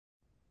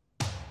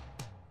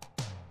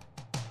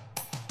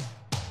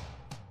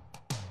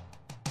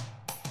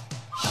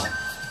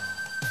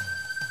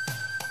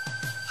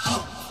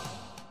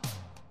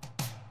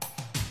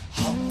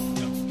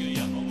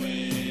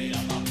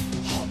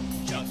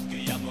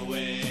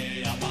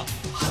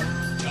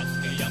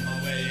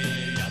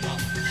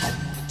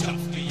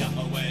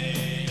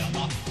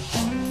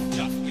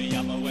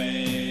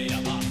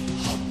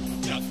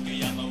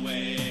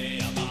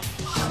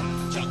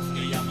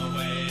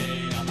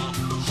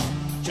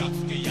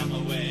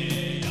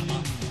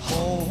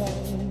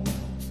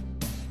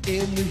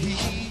In the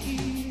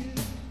heat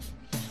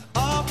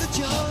of the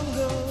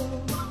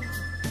jungle,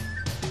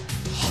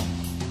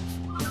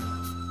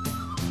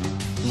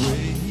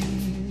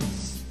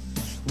 waves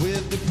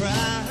with the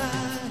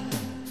pride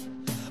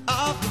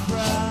of the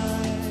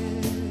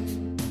pride,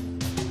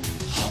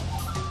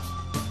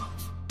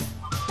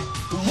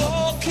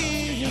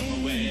 walking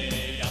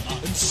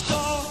and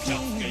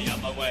stalking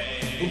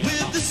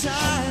with the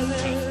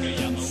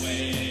silence.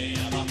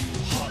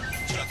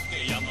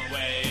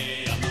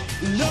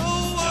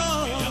 No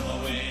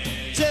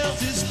one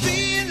tells his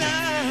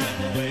feline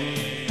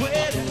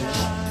where to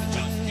hide.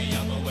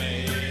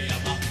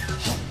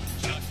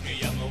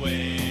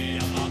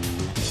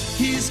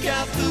 He's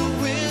got the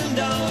wind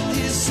on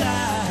his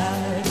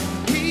side.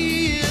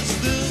 He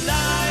is the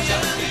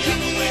Lion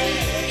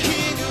King,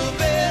 king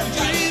of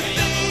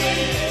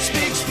everything.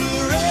 Speaks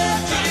for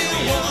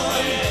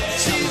everyone,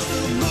 sees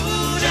the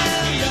moon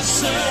and the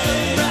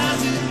sun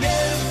rising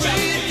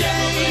every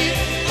day.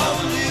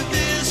 Only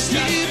this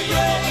he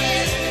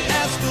prays,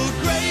 as for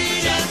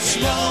great and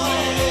small.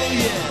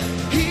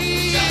 Yeah,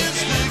 he is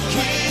the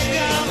king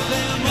of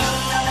them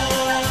all.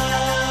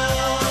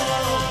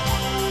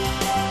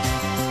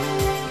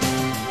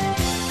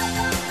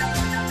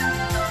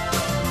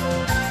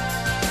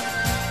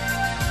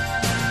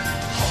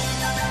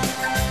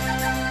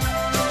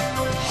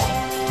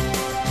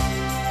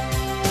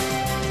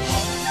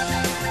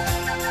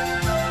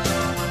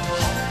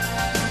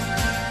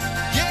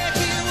 Yeah,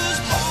 he was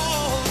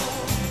born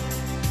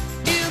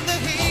in the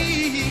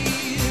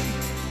heat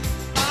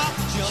of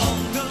the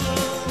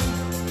jungle,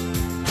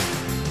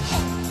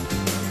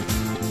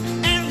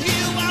 and he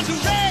was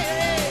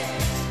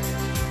raised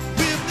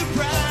with the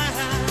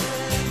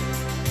pride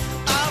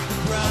of the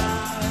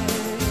bride.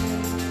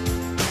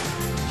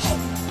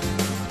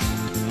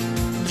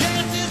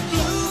 Yes, it's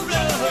blue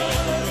blood.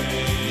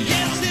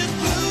 Yes, it's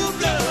blue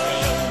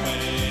blood,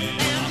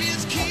 and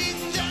his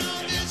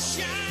kingdom is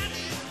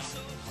shining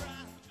so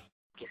bright.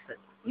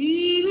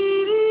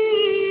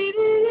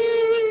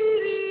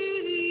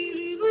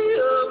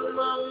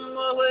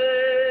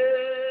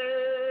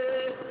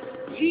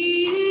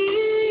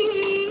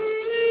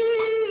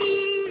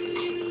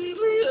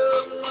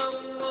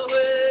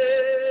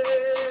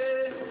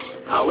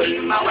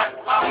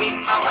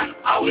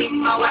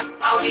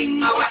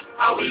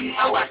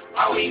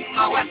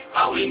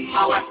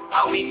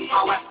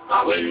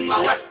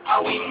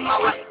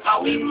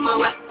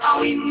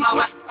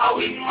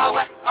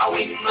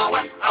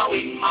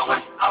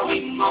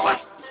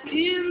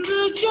 In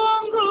the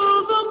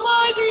jungle, the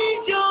mighty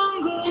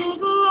jungle,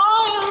 the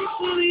lion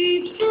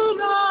sleeps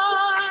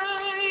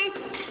tonight.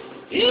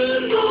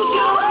 In the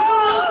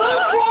jungle,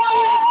 the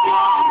quiet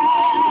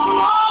jungle, the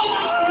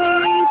lion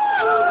sleeps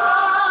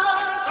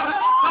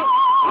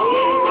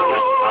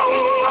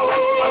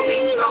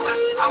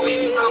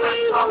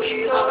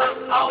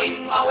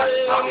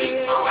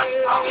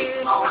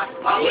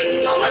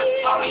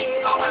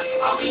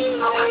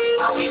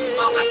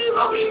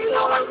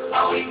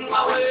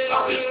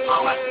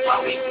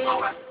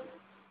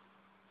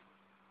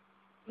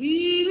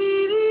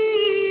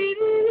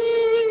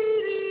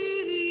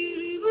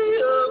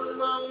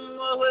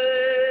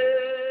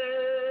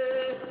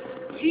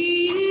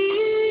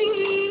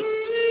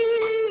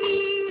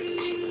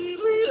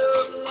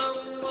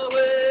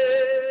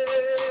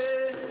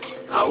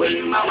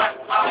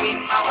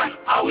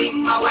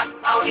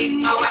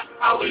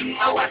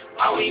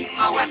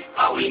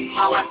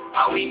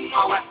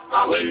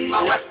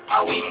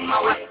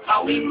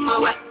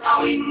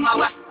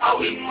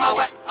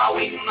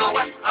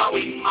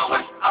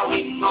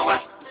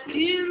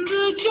In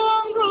the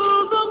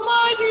jungle, the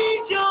mighty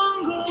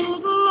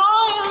jungle, the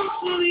lion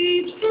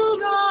sleeps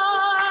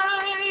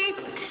tonight.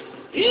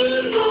 In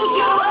the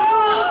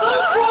jungle, the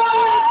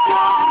quiet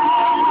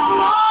jungle, the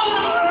lion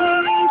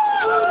sleeps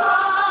tonight.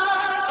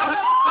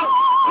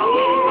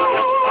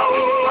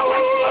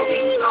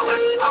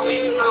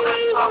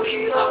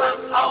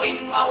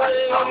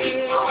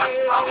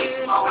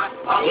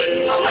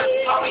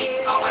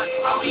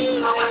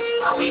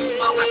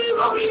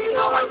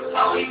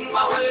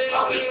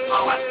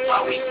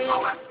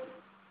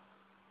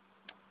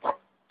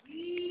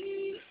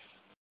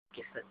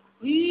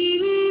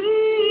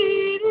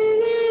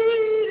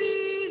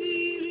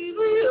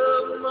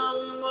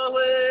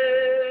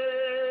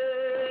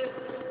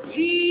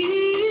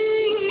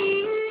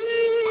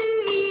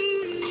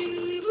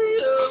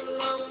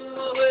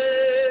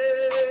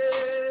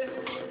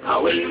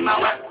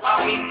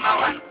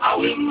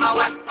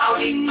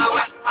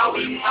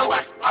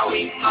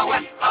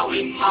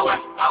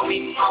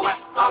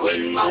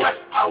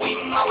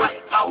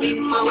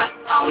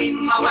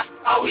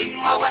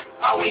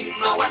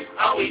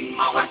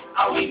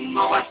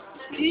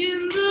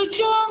 In the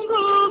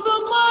jungle,